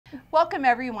Welcome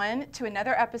everyone to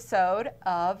another episode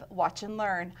of Watch and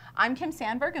Learn. I'm Kim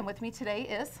Sandberg and with me today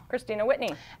is Kristina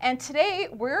Whitney. And today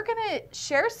we're going to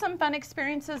share some fun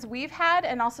experiences we've had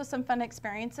and also some fun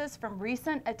experiences from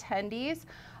recent attendees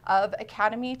of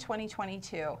Academy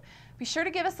 2022. Be sure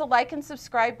to give us a like and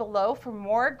subscribe below for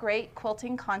more great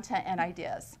quilting content and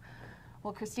ideas.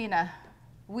 Well, Kristina,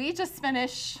 we just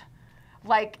finished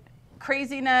like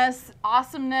craziness,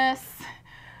 awesomeness,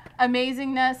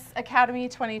 amazingness Academy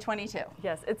 2022.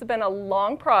 Yes, it's been a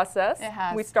long process. It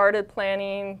has. We started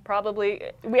planning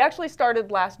we actually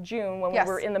started last June when Yes.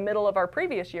 we were in the middle of our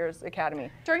previous year's Academy.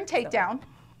 During takedown.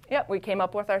 Yep, we came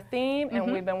up with our theme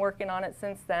and we've been working on it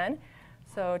since then.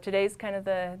 So today's kind of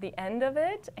the end of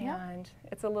it, and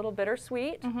it's a little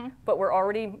bittersweet, but we're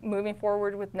already moving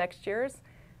forward with next year's.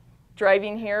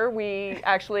 Driving here, we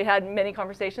actually had many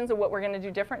conversations of what we're going to do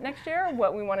different next year,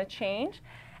 what we want to change.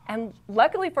 And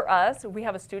luckily for us, we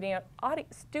have a studio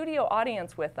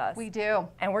audience with us. We do.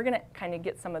 And we're going to kind of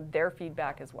get some of their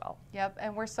feedback as well. Yep,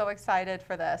 and we're so excited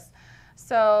for this.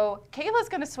 So Kayla's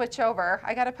going to switch over.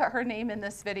 I got to put her name in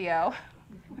this video.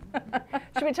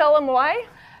 Should we tell them why?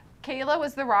 Kayla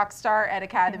was the rock star at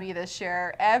Academy this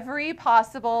year. Every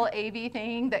possible AV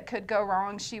thing that could go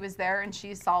wrong, she was there and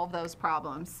she solved those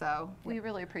problems. So we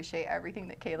really appreciate everything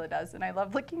that Kayla does. And I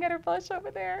love looking at her blush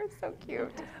over there. It's so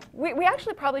cute. We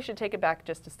actually probably should take it back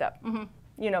just a step.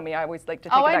 You know me, I always like to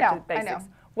take it back to the basics. I know.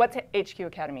 What's HQ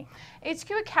Academy?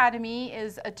 HQ Academy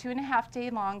is a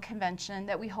 2.5-day long convention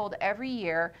that we hold every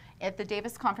year at the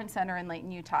Davis Conference Center in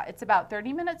Layton, Utah. It's about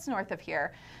 30 minutes north of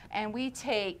here. And we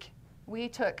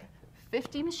took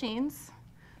 50 machines,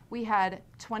 we had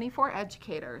 24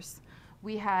 educators,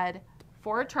 we had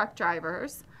 4 truck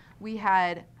drivers, we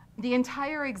had the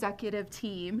entire executive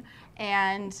team,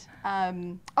 and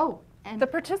the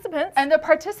participants. And the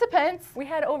participants. We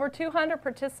had over 200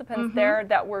 participants there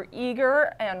that were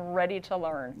eager and ready to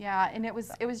learn. Yeah, and it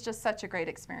was just such a great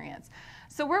experience.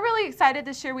 So we're really excited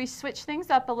this year. We switched things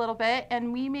up a little bit,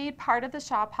 and we made part of the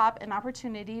shop hop an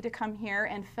opportunity to come here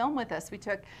and film with us.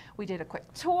 We did a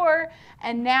quick tour,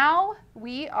 and now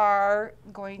we are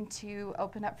going to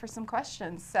open up for some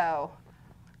questions. So,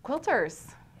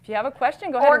 quilters. If you have a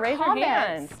question, go ahead and raise your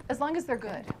hand. As long as they're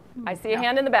good. I see a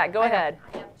hand in the back. Go ahead.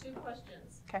 I have 2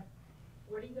 questions. Okay.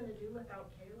 What are you going to do without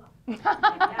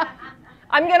Kayla?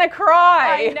 I'm going to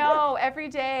cry. I know, every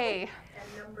day.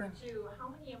 And number 2, how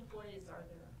many employees are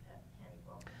there at Handi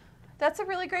Quilter? That's a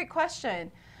really great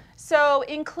question. So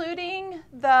including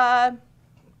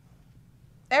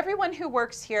everyone who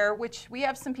works here, which we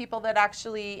have some people that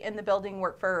actually in the building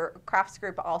work for Crafts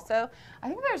Group also, I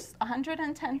think there's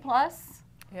 110 plus.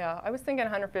 Yeah, I was thinking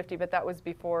 150, but that was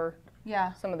before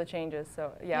some of the changes.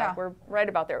 So yeah, we're right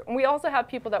about there. And we also have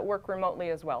people that work remotely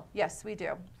as well. Yes, we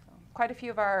do. Quite a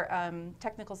few of our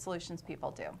technical solutions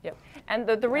people do. Yep. And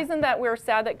the reason that we're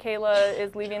sad that Kayla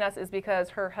is leaving us is because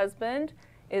her husband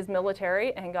is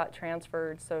military and got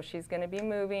transferred. So she's going to be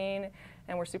moving,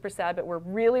 and we're super sad, but we're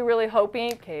really, really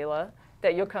hoping, Kayla,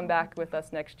 that you'll come back with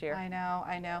us next year. I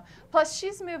know. Plus,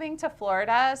 she's moving to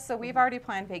Florida, so we've already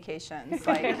planned vacations.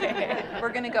 Like,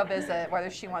 we're going to go visit whether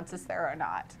she wants us there or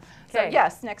not. So,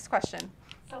 yes, next question.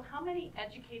 So how many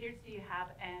educators do you have,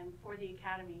 and for the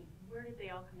Academy, where did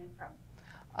they all come in from?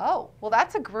 Oh, well,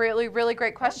 that's a really, really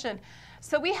great question.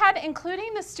 So we had,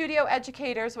 including the studio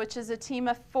educators, which is a team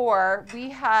of 4, we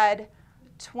had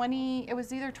it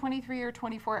was either 23 or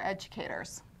 24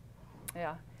 educators.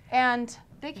 Yeah. And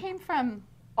they came from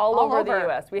all over the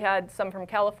U.S. We had some from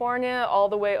California all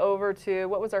the way over to,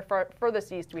 what was our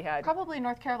furthest east we had? Probably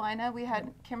North Carolina. We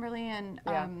had Kimberly and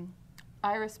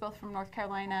Iris both from North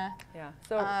Carolina. Yeah,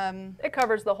 so it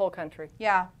covers the whole country.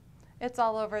 Yeah, it's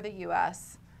all over the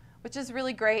U.S., which is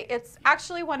really great. It's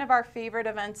actually one of our favorite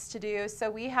events to do. So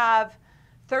we have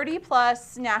 30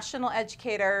 plus national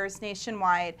educators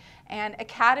nationwide, and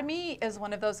Academy is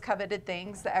one of those coveted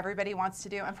things that everybody wants to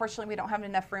do. Unfortunately, we don't have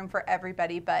enough room for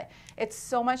everybody, but it's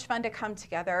so much fun to come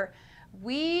together.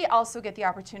 We also get the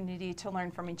opportunity to learn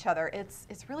from each other. It's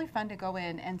really fun to go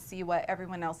in and see what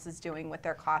everyone else is doing with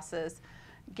their classes.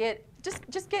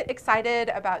 Just get excited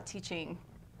about teaching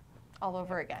all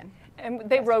over again. And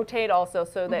they rotate also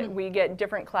so that we get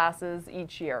different classes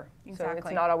each year. Exactly. So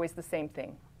it's not always the same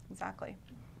thing. Exactly.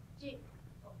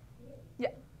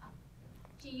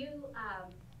 Do you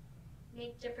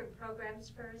make different programs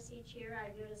for us each year?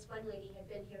 I noticed one lady had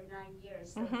been here 9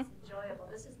 years, so it's enjoyable.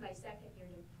 This is my 2nd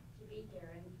year to be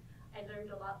here, and I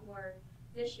learned a lot more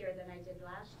this year than I did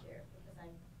last year because I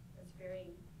was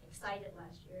very excited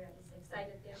last year. I was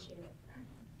excited this year.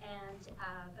 And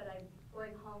but I'm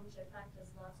going home to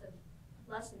practice lots of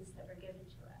lessons that were given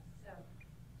to us. So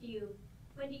do you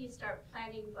when do you start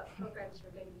planning what programs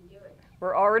we're going to be doing?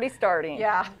 We're already starting.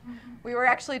 Yeah, we were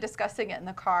actually discussing it in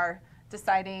the car,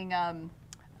 deciding, we're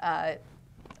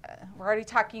already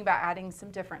talking about adding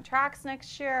some different tracks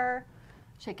next year,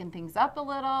 shaking things up a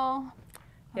little.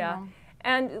 Yeah,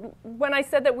 and when I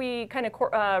said that we kind of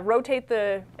rotate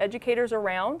the educators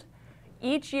around,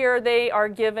 each year they are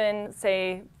given,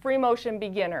 say, free motion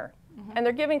beginner. And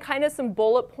they're given kind of some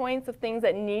bullet points of things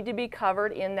that need to be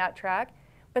covered in that track,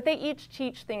 but they each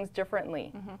teach things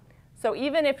differently. So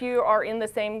even if you are in the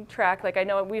same track, like I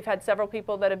know we've had several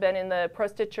people that have been in the Pro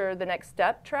Stitcher The Next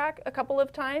Step track a couple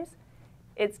of times,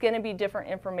 it's going to be different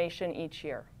information each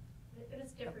year. It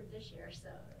was different this year, so.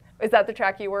 Is that the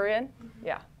track you were in?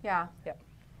 Yeah. Yeah. Yep.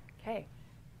 Okay.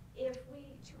 If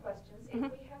we, two questions, if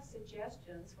we have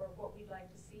suggestions for what we'd like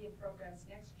to see in programs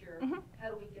next year, how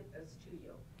do we get those to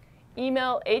you?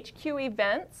 Email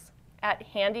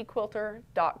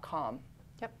hqevents@handiquilter.com.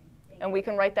 Yep. And we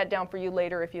can write that down for you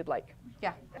later if you'd like.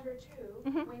 Yeah. Number two,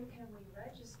 when can we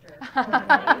register?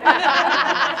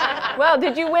 Well,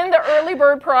 did you win the early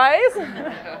bird prize?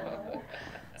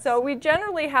 So we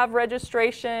generally have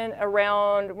registration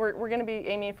around, we're going to be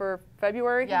aiming for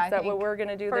February. Yeah, Is that what we're going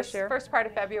to do this year? First part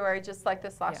of February, just like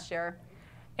this last year.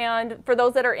 And for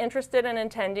those that are interested in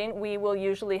attending, we will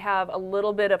usually have a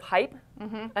little bit of hype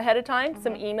ahead of time,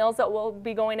 some emails that will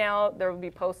be going out, there will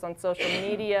be posts on social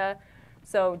media.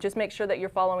 So just make sure that you're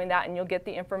following that and you'll get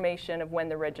the information of when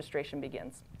the registration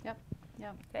begins. Yep.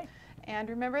 Yep. Okay. And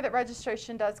remember that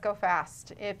registration does go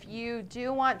fast. If you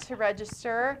do want to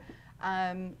register,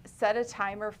 set a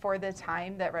timer for the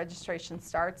time that registration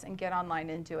starts and get online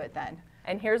and do it then.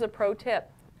 And here's a pro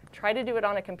tip. Try to do it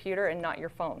on a computer and not your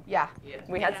phone. Yeah.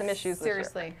 We had some issues this year.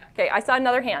 Seriously. Okay, I saw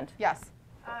another hand. Yes.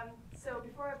 So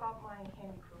before I bought my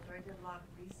Handi Quilter, I did a lot of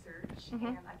research,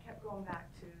 and I kept going back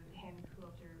to the Handi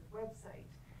Quilter website.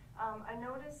 I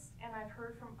noticed, and I've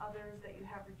heard from others, that you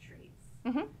have retreats.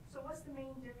 So what's the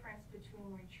main difference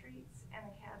between retreats and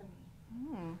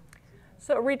academy?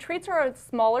 So retreats are a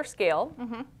smaller scale.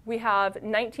 We have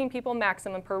 19 people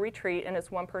maximum per retreat, and it's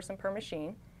one person per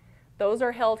machine. Those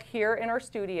are held here in our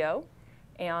studio,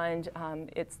 and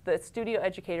it's the studio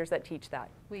educators that teach that.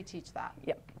 We teach that.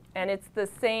 Yep. And it's the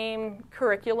same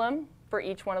curriculum for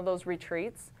each one of those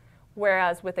retreats,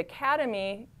 whereas with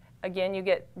Academy, again, you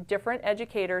get different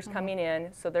educators coming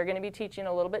in, so they're going to be teaching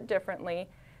a little bit differently,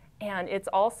 and it's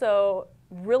also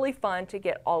really fun to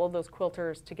get all of those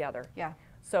quilters together. Yeah.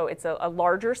 So it's a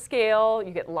larger scale,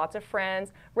 you get lots of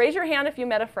friends. Raise your hand if you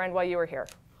met a friend while you were here.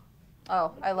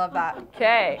 Oh, I love that.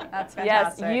 Okay. That's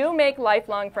fantastic. Yes, you make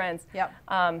lifelong friends. Yep.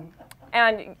 And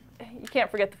you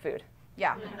can't forget the food.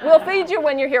 Yeah. We'll feed you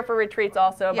when you're here for retreats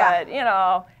also, Yeah. but you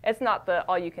know, it's not the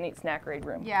all-you-can-eat snack raid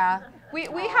room. Yeah. We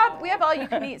have all you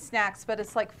can eat snacks, but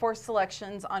it's like 4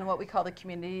 selections on what we call the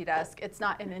community desk. It's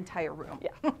not an entire room.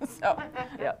 Yeah. So,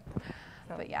 Yep.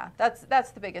 but yeah,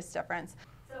 that's the biggest difference.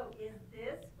 So is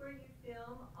this where you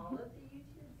film all of the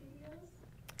YouTube videos?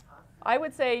 I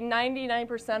would say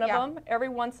 99% of Yeah. them. Every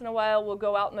once in a while we'll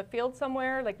go out in the field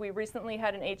somewhere. Like we recently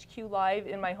had an HQ live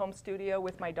in my home studio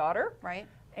with my daughter. Right.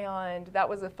 And that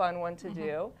was a fun one to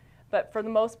do. But for the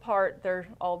most part, they're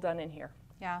all done in here.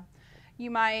 Yeah.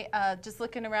 You might, just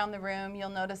looking around the room, you'll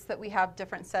notice that we have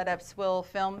different setups. We'll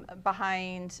film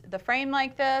behind the frame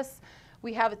like this.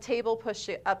 We have a table pushed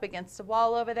up against a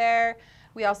wall over there.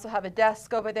 We also have a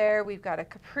desk over there. We've got a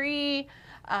Capri.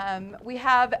 We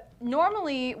have,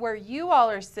 normally where you all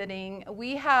are sitting,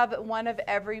 we have one of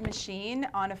every machine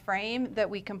on a frame that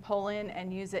we can pull in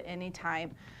and use at any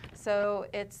time. So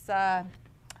it's a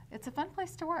fun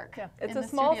place to work. Yeah. It's in a the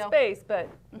small studio. space, but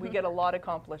we get a lot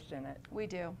accomplished in it. We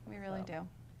do. We really do.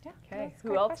 Yeah. Okay. that's a Who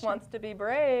great else question. wants to be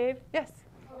brave? Yes.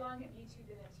 How long have you two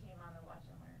been a team on the Watch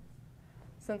and Learn?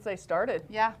 Since they started.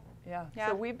 Yeah. Yeah. Yeah.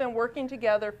 So we've been working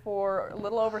together for a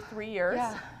little over 3 years.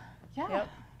 Yeah. Yeah. Yep.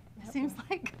 It seems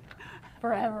like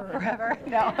Forever. forever.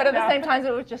 No. But at the same time,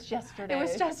 it was just yesterday. It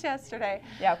was just yesterday.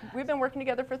 Yeah, we've been working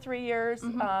together for 3 years.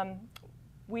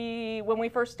 When we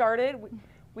first started,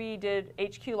 we did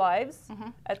HQ Lives.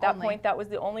 At that Only. point, that was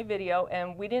the only video,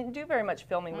 and we didn't do very much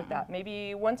filming with that.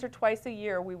 Maybe once or twice a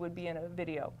year, we would be in a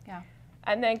video. Yeah.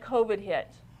 And then COVID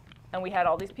hit, and we had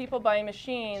all these people buying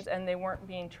machines, and they weren't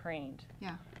being trained.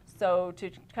 Yeah. So to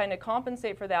kind of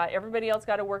compensate for that, everybody else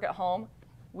got to work at home.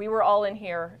 We were all in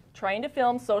here trying to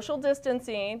film, social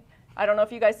distancing. I don't know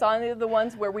if you guys saw any of the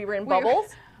ones where we were in bubbles.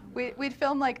 We'd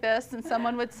film like this, and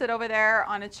someone would sit over there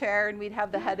on a chair, and we'd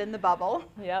have the head in the bubble.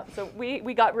 Yeah, so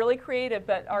we got really creative,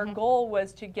 but our goal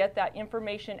was to get that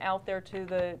information out there to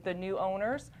the new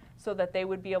owners so that they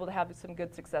would be able to have some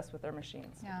good success with their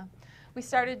machines. Yeah. We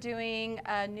started doing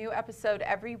a new episode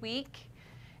every week.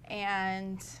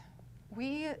 and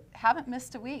we haven't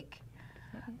missed a week.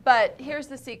 But here's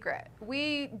the secret.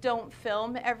 We don't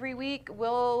film every week.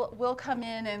 We'll come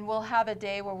in and we'll have a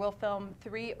day where we'll film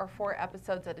 3 or 4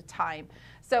 episodes at a time.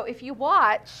 So if you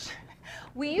watch,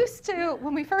 we used to,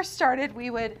 when we first started, we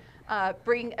would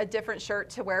bring a different shirt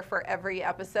to wear for every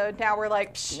episode. Now we're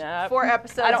like, nope. 4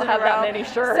 episodes I don't in have a row. that many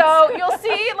shirts. So you'll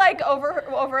see like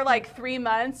over like 3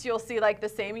 months, you'll see like the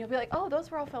same. You'll be like, oh,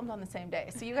 those were all filmed on the same day.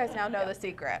 So you guys now know the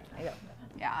secret.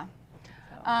 Yeah.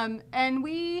 And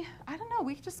I don't know,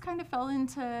 we just kind of fell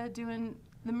into doing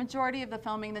the majority of the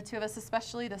filming, the two of us,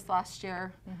 especially this last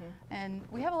year. And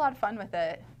we have a lot of fun with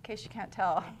it, in case you can't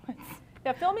tell.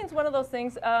 Yeah, filming's one of those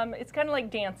things, it's kind of like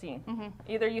dancing.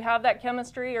 Either you have that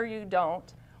chemistry or you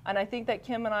don't. And I think that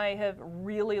Kim and I have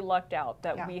really lucked out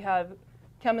that we have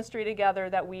chemistry together,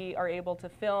 that we are able to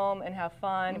film and have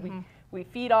fun. We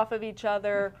feed off of each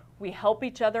other, we help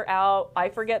each other out. I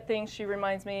forget things, she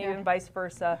reminds me, and vice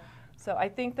versa. So I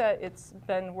think that it's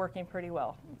been working pretty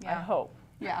well, I hope.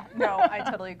 Yeah, no, I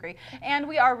totally agree. And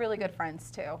we are really good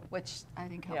friends too, which I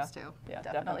think helps too. Yeah,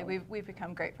 definitely. We've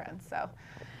become great friends, so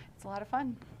it's a lot of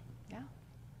fun. Yeah.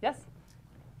 Yes?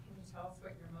 Can you tell us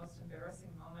what your most embarrassing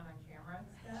moment on camera has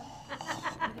been?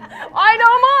 I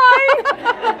don't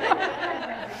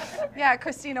mind! Yeah,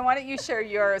 Kristina, why don't you share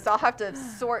yours? I'll have to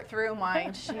sort through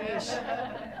mine. Sheesh.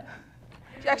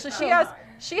 Actually,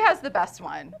 she has the best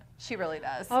one. She really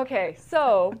does. Okay,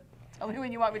 so. Tell me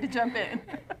when you want me to jump in.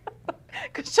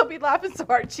 Because she'll be laughing so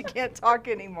hard she can't talk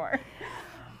anymore.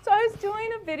 So I was doing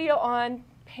a video on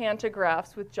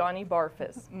pantographs with Johnny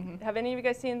Barfus. Have any of you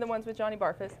guys seen the ones with Johnny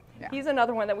Barfus? Yeah. He's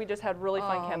another one that we just had really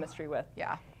fun chemistry with.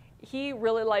 Yeah. He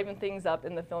really livened things up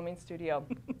in the filming studio.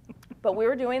 But we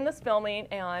were doing this filming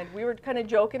and we were kind of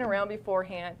joking around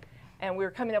beforehand, and we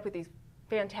were coming up with these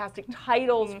fantastic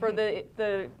titles for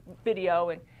the video,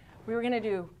 and we were going to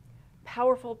do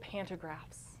powerful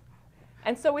pantographs.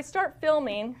 And so we start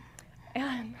filming,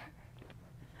 and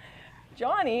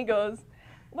Johnny goes,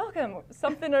 welcome,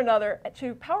 something or another,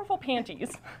 to powerful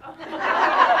panties.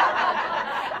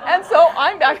 And so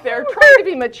I'm back there trying to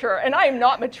be mature, and I am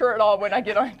not mature at all when I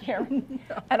get on camera.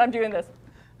 And I'm doing this.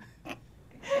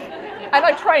 And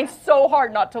I'm trying so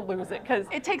hard not to lose it, because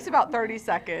it takes about 30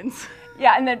 seconds.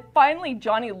 Yeah, and then finally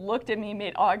Johnny looked at me,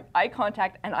 made eye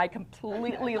contact, and I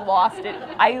completely lost it.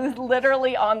 I was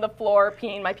literally on the floor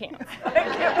peeing my pants.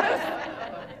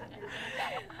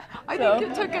 I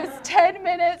think it took us 10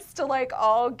 minutes to like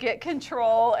all get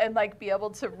control and like be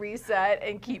able to reset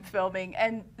and keep filming.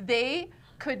 And they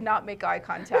could not make eye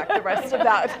contact the rest of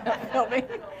that filming.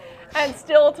 And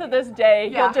still to this day,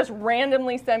 he'll just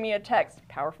randomly send me a text,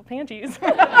 powerful panties.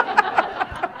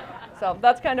 So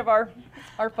that's kind of our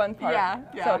fun part.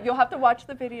 So you'll have to watch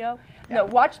the video. No,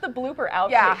 watch the blooper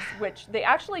outtakes, which they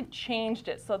actually changed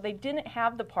it. So they didn't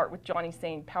have the part with Johnny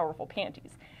saying powerful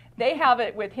panties. They have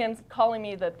it with him calling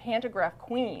me the pantograph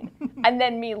queen, and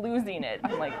then me losing it.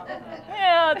 I'm like,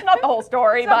 yeah, it's not the whole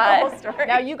story, but the whole story.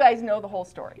 Now you guys know the whole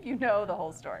story. You know the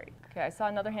whole story. Okay, I saw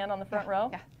another hand on the front row.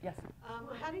 Yeah. Yes.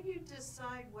 How do you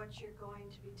decide what you're going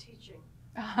to be teaching?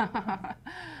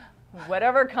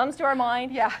 Whatever comes to our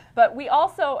mind. Yeah. But we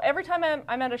also, every time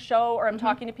I'm at a show or I'm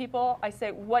talking to people, I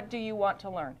say, what do you want to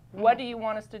learn? What do you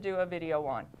want us to do a video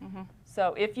on?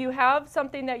 So if you have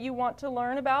something that you want to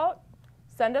learn about,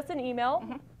 send us an email,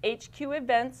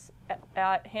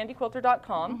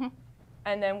 hqevents@handiquilter.com,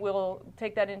 and then we'll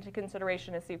take that into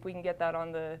consideration and see if we can get that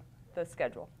on the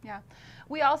schedule. Yeah.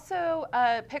 We also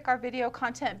pick our video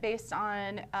content based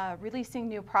on releasing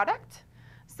new product.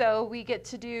 So we get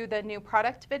to do the new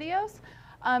product videos.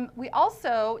 We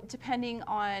also,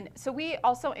 so we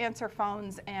also answer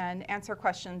phones and answer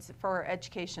questions for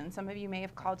education. Some of you may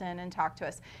have called in and talked to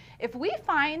us. If we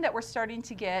find that we're starting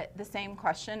to get the same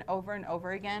question over and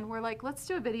over again, we're like, let's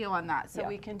do a video on that so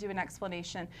we can do an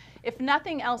explanation. If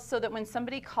nothing else, so that when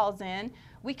somebody calls in,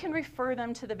 we can refer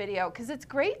them to the video, because it's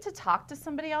great to talk to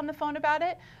somebody on the phone about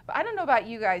it, but I don't know about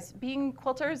you guys. Being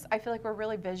quilters, I feel like we're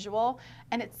really visual,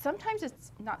 and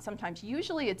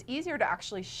usually it's easier to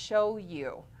actually show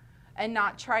you and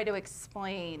not try to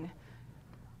explain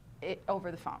it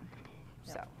over the phone.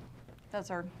 So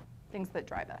those are things that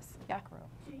drive us. Yeah.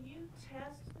 Do you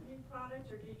test the new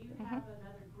products, or do you have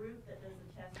another group that does the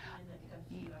testing and then comes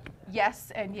to you after that?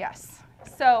 Yes and yes.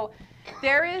 So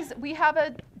we have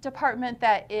a department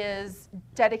that is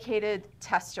dedicated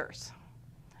testers,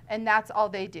 and that's all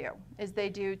they do, is they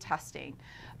do testing.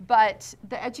 But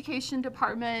the education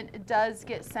department does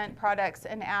get sent products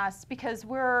and asked, because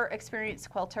we're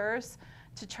experienced quilters,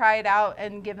 to try it out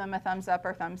and give them a thumbs up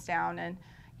or thumbs down. And,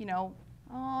 you know,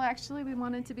 Oh, actually, we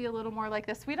want it to be a little more like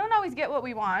this. We don't always get what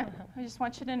we want. I just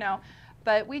want you to know,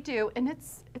 but we do, and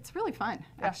it's really fun,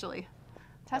 actually.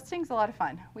 Testing's a lot of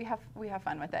fun. We have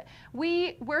fun with it.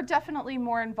 We're definitely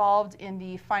more involved in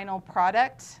the final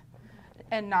product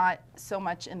and not so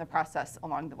much in the process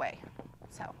along the way.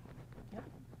 So,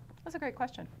 that's a great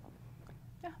question.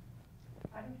 Yeah.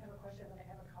 I don't have a question, but I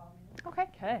have a comment. Okay.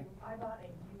 Okay. I bought a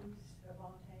used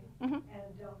Avante and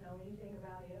don't know anything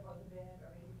about it or the bed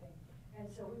or anything. And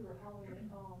so we were hauling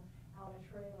it home on a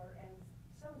trailer, and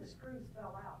some of the screws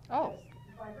fell out. Oh.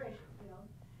 Because of vibration, you know.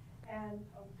 And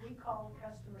we called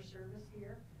customer service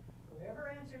here.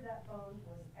 Whoever answered that phone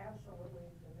was absolutely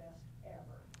the best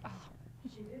ever. Oh.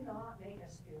 She did not make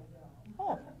us feel dumb.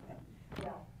 Oh.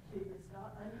 Yeah, it's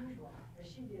not unusual, but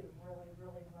she did really,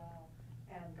 really well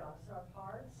and got us our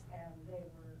parts, and they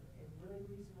were a really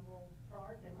reasonable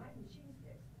part, and my machine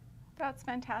fixed them. That's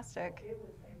fantastic. So it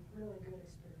was a really good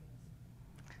experience.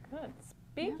 Good.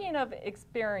 Speaking of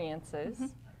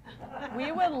experiences,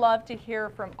 we would love to hear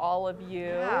from all of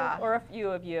you, or a few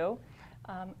of you,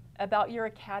 about your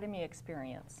academy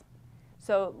experience.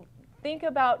 So think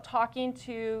about talking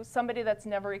to somebody that's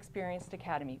never experienced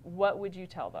academy. What would you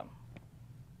tell them?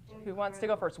 Who wants to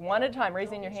go first? One at a time,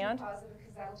 raising your hand. Positive,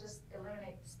 because that'll just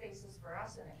eliminate spaces for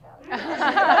us in academy.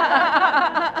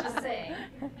 Just saying.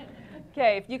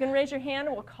 Okay, if you can raise your hand,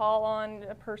 we'll call on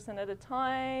a person at a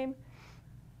time.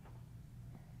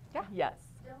 Yeah. Yes.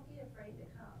 Don't be afraid to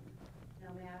come, no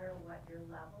matter what your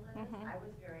level is. I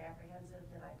was very apprehensive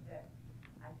that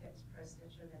I picked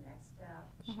Prestige or the next step.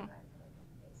 Should I really do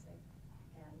basic?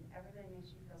 And everybody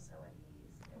makes you feel so at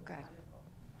ease. It was Good. wonderful.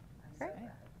 I'm Great. so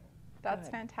glad. That's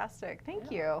Good. fantastic. Thank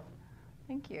you.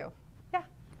 Thank you. Yeah.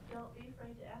 Don't be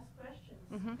afraid to ask questions,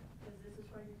 because this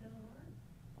is where you're going to learn.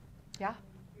 Yeah.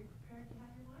 Be prepared to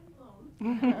have your mind blown.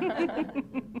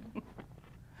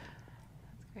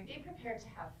 Be prepared to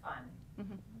have fun.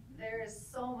 There is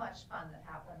so much fun that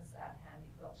happens at Handi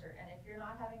Quilter, and if you're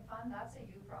not having fun, that's a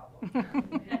you problem.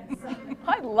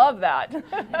 I love that.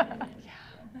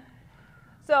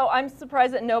 So I'm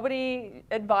surprised that nobody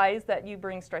advised that you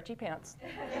bring stretchy pants.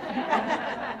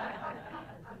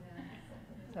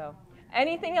 So,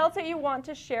 anything else that you want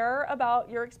to share about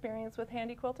your experience with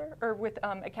Handi Quilter or with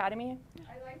Academy?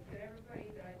 I like that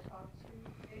everybody that I talked to,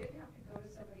 they didn't have to go to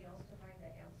somebody else to find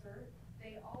the answer.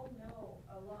 They all know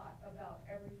a lot about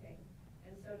everything,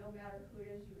 and so no matter who it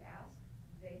is you ask,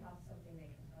 they have something they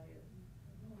can tell you.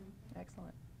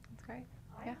 Excellent. That's great.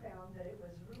 I found that it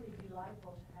was really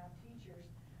delightful to have teachers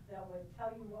that would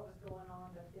tell you what was going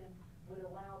on, but then would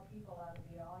allow people out of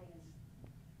the audience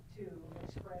to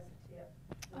express a tip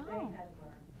that they had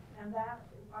learned. And that,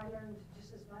 I learned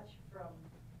just as much from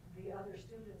the other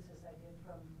students as I did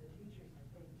from the teachers, I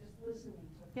think, just listening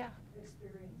to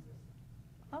experiences.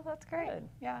 Oh, that's great. Good.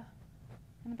 Yeah.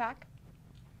 In the back?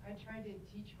 I tried to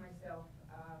teach myself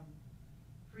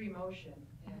free motion,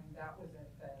 and that was a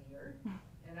failure.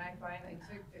 And I finally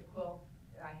took the quilt.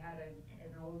 I had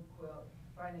an old quilt.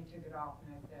 Finally took it off,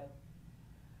 and I said,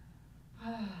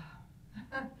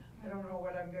 I don't know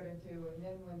what I'm going to do. And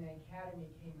then when the academy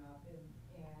came up and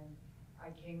I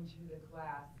came to the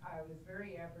class, I was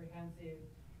very apprehensive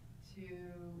to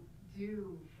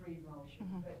do free motion.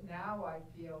 But now I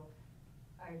feel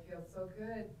so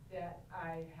good that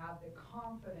I have the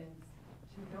confidence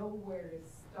to know where to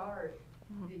start,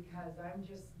 because I'm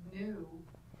just new.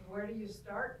 Where do you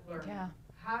start learning? Yeah.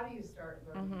 How do you start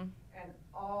learning? And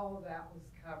all of that was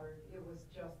covered. It was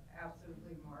just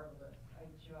absolutely marvelous.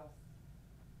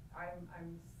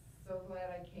 I'm so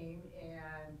glad I came,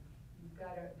 and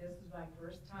this is my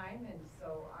first time, and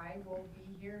so I will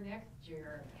be here next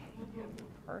year.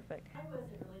 Perfect. I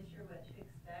wasn't really sure what to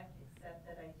expect, except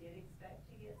that I did expect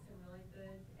to get some really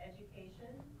good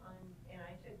education and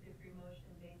I took the free motion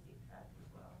basic track as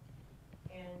well.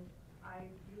 And I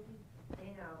really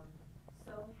am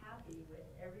so happy with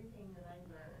everything that I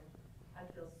learned. I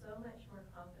feel so much more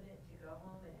confident to go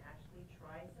home and actually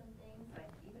try some things, like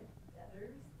even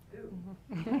feathers. Ooh.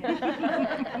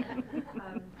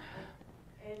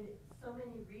 And so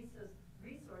many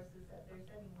resources that they're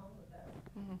sending home with us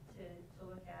to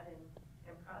look at and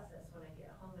process when I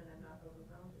get home, and I'm not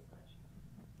overwhelmed as much.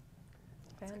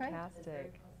 That's great. Fantastic. It's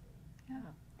very positive.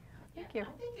 Yeah. Thank you.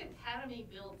 I think Academy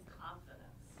builds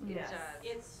confidence. Yes.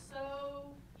 It's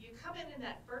so, you come in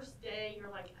that first day, you're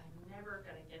like, I'm never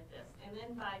going to get this. And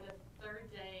then by the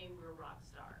third day, we're rock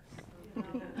stars.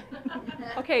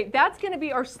 Okay, that's going to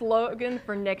be our slogan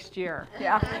for next year.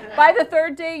 Yeah. By the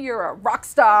third day, you're a rock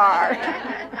star.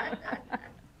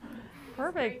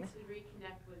 Perfect. It's great to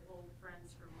reconnect with old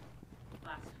friends from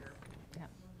last year. Yeah.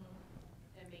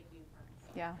 And make new friends.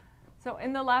 Yeah. So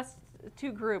in the last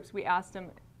 2 groups, we asked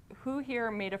them, who here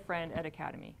made a friend at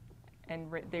Academy? And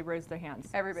they raised their hands.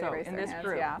 Everybody raised in their this hands,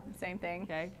 group, yeah, same thing.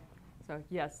 okay? So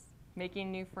yes,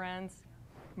 making new friends,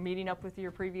 meeting up with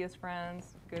your previous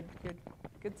friends,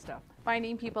 good stuff.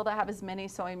 Finding people that have as many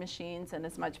sewing machines and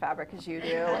as much fabric as you do,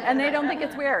 and they don't think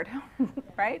it's weird,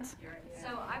 right? So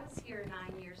I was here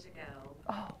 9 years ago.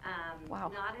 Oh,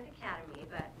 wow. Not at Academy,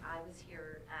 but I was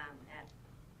here at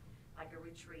like a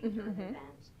retreat or an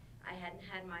event. I hadn't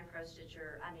had my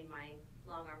my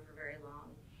Longarm for very long.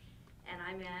 And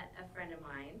I met a friend of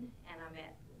mine, and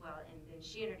and then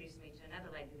she introduced me to another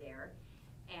lady there.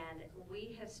 And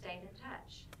we have stayed in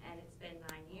touch, and it's been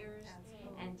 9 years.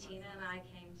 And Tina and I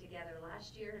came together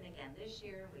last year, and again this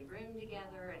year. We roomed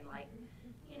together, and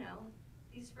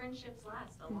these friendships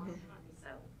last a long time. So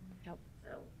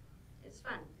it's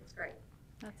fun. It's great.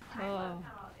 That's I love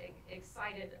how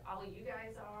excited all of you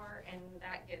guys are, and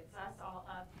that gets us all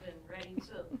up and ready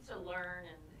to learn,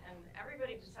 and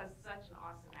everybody just has such an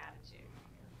awesome attitude.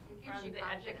 It gives From you the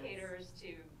confidence. educators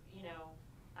to,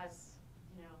 us,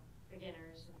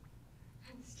 beginners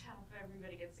and stuff,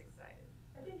 everybody gets excited.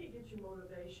 I think it gives you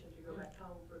motivation to go back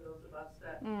home for those of us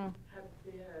that have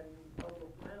been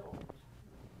overwhelmed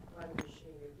by the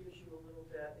machine. It gives you a little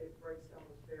bit, it breaks down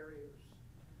those barriers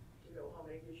to go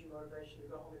home, and it gives you motivation to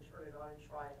go home and turn it on and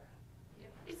try it.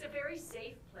 It's a very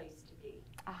safe place to be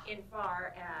in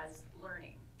far as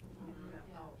learning.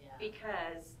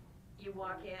 Because you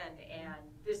walk in, and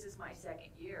this is my 2nd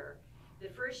year. The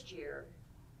first year,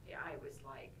 I was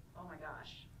like, oh my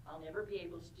gosh, I'll never be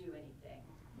able to do anything.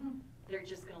 They're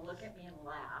just going to look at me and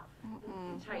laugh,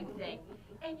 type thing.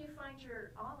 And you find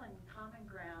you're all on common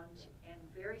ground and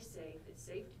very safe. It's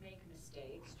safe to make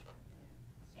mistakes,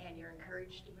 and you're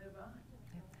encouraged to move on.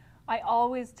 I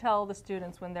always tell the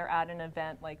students when they're at an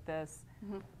event like this,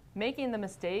 making the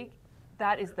mistake,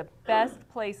 that is the best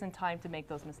place and time to make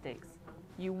those mistakes.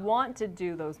 You want to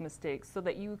do those mistakes so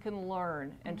that you can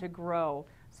learn and to grow,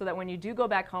 so that when you do go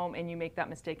back home and you make that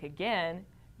mistake again,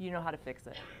 you know how to fix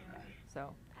it.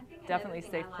 So I think definitely a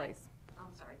another thing safe I like- place.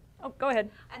 I'm sorry. Oh, go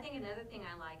ahead. I think another thing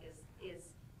I like is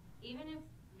even if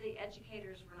the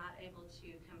educators were not able to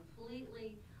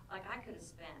completely, like I could have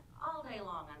spent all day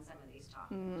long on some of these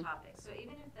topics. So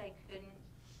even if they couldn't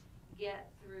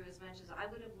get through as much as I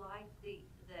would have liked, the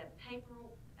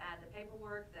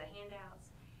paperwork, the handouts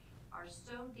are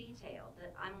so detailed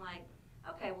that I'm like,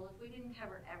 okay, well, if we didn't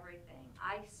cover everything,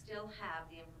 I still have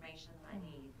the information that I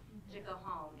need to go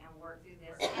home and work through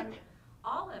this. And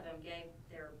all of them gave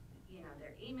their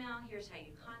email. Here's how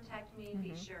you contact me.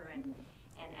 Be sure and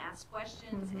ask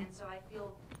questions. And so I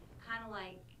feel kind of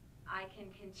like I can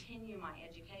continue my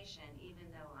education even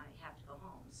though I have to go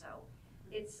home. So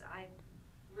I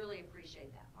really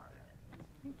appreciate that part of it.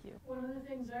 Thank you. One of the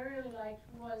things I really liked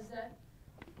was that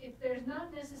if there's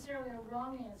not necessarily a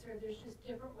wrong answer, there's just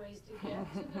different ways to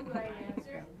get to the right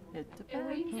answer. It And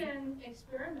we depends. can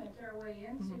experiment our way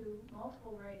into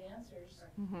multiple right answers.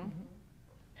 And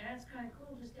it's kind of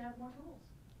cool just to have more tools.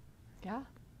 Yeah.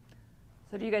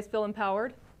 So do you guys feel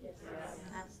empowered? Yes.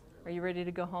 Absolutely. Are you ready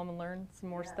to go home and learn some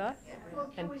more stuff? Well,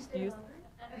 can And we stay use- longer?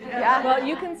 Yeah. Well,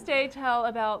 you can stay till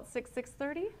about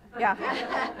 6:30. Yeah.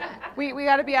 We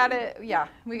got to be at it. Yeah.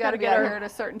 We got to Gotta get get out our- here at a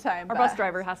certain time. Our but- bus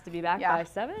driver has to be back Yeah. by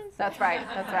 7. so- That's right.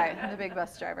 That's right. The big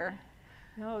bus driver.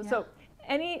 No, so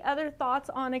any other thoughts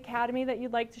on Academy that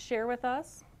you'd like to share with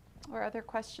us? Or other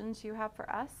questions you have for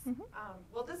us?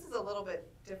 Well, this is a little bit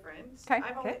different. 'Kay.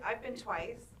 I've been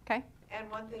twice. Okay. And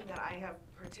one thing that I have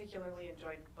particularly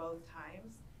enjoyed both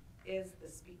times is the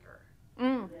speaker.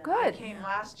 I Good. came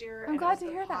last year I'm and glad it to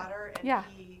was hear the that. Potter, and Yeah.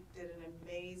 he did an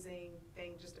amazing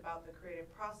thing just about the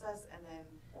creative process. And then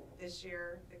this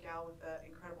year, the gal with the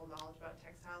incredible knowledge about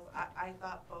textiles. I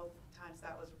thought both times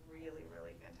that was really,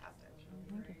 really fantastic.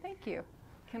 Thank you.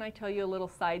 Can I tell you a little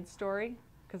side story?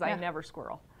 Because I Yeah. never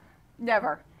squirrel.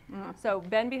 Never. So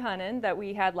Ben Behunin that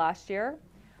we had last year,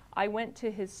 I went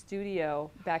to his studio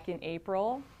back in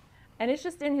April, and it's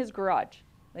just in his garage,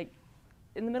 like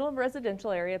in the middle of a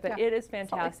residential area, but Yeah. it is Salt Lake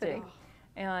fantastic. City.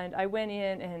 And I went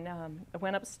in and I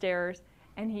went upstairs,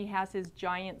 and he has his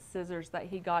giant scissors that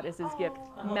he got as his gift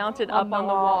mounted up on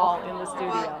the wall in the studio.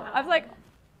 I was like,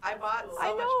 I bought so I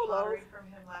much know pottery those. from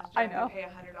him last I year. know. I pay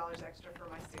 $100 extra for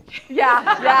my studio.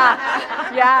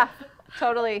 Yeah.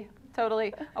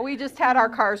 Totally. We just had our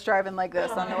cars driving like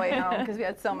this on the way home because we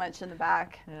had so much in the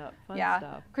back. yeah, fun Yeah.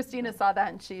 stuff. Kristina saw that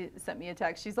and she sent me a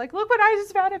text. She's like, look what I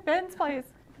just found at Ben's place.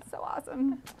 It's so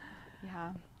awesome.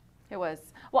 Yeah, it was.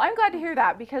 Well, I'm glad to hear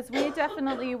that because we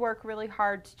definitely work really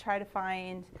hard to try to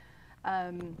find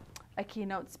a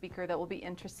keynote speaker that will be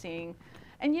interesting.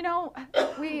 And you know,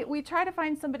 we try to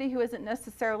find somebody who isn't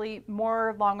necessarily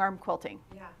more long arm quilting.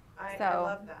 Yeah, I So-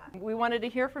 love that. We wanted to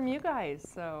hear from you guys,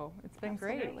 so it's been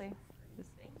Absolutely. great.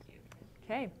 Thank you.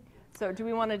 Okay, so do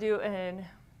we want to do an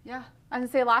Yeah. I was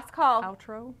gonna say last call.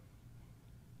 outro?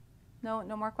 No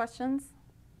more questions?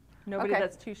 Nobody Okay.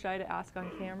 that's too shy to ask on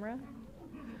camera?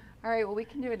 All right, well, we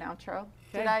can do an outro.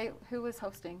 Okay. Who was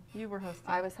hosting? You were hosting.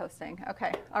 I was hosting.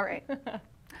 Okay, all right.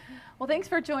 Well, thanks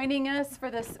for joining us for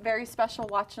this very special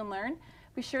Watch and Learn.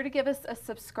 Be sure to give us a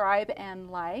subscribe and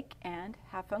like, and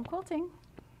have fun quilting.